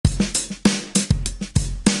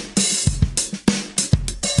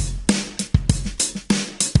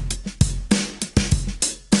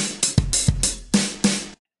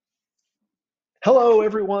Hello,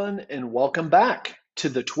 everyone, and welcome back to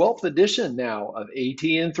the 12th edition now of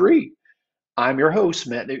ATN3. I'm your host,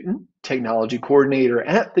 Matt Newton, Technology Coordinator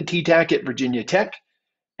at the TTAC at Virginia Tech,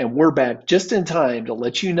 and we're back just in time to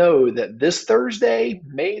let you know that this Thursday,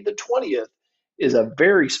 May the 20th, is a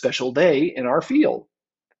very special day in our field.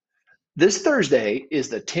 This Thursday is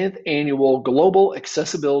the 10th annual Global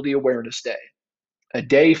Accessibility Awareness Day, a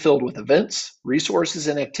day filled with events, resources,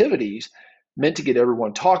 and activities meant to get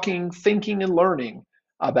everyone talking, thinking, and learning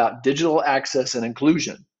about digital access and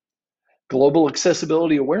inclusion. Global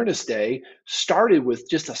Accessibility Awareness Day started with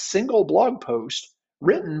just a single blog post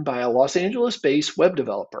written by a Los Angeles based web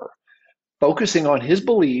developer, focusing on his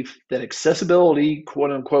belief that accessibility,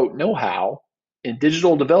 quote unquote, know how in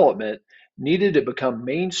digital development needed to become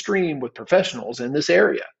mainstream with professionals in this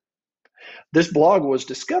area. This blog was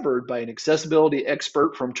discovered by an accessibility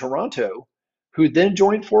expert from Toronto who then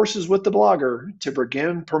joined forces with the blogger to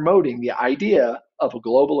begin promoting the idea of a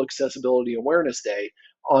Global Accessibility Awareness Day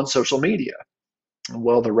on social media.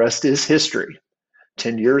 Well, the rest is history.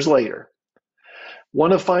 10 years later.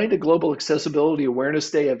 Want to find a Global Accessibility Awareness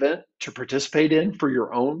Day event to participate in for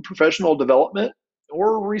your own professional development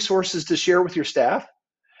or resources to share with your staff?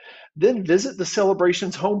 Then visit the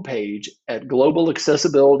celebration's homepage at Global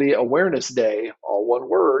Accessibility Awareness Day, all one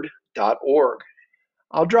word, .org.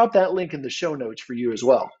 I'll drop that link in the show notes for you as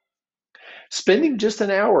well. Spending just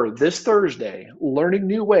an hour this Thursday learning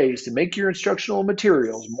new ways to make your instructional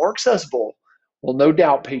materials more accessible will no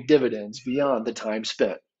doubt pay dividends beyond the time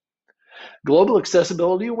spent. Global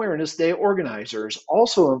Accessibility Awareness Day organizers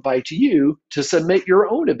also invite you to submit your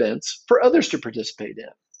own events for others to participate in.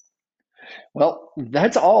 Well,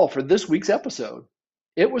 that's all for this week's episode.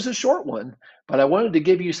 It was a short one, but I wanted to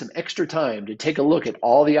give you some extra time to take a look at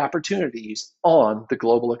all the opportunities on the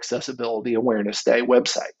Global Accessibility Awareness Day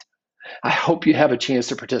website. I hope you have a chance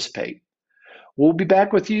to participate. We'll be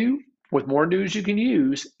back with you with more news you can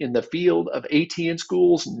use in the field of ATN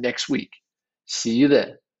schools next week. See you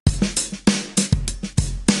then.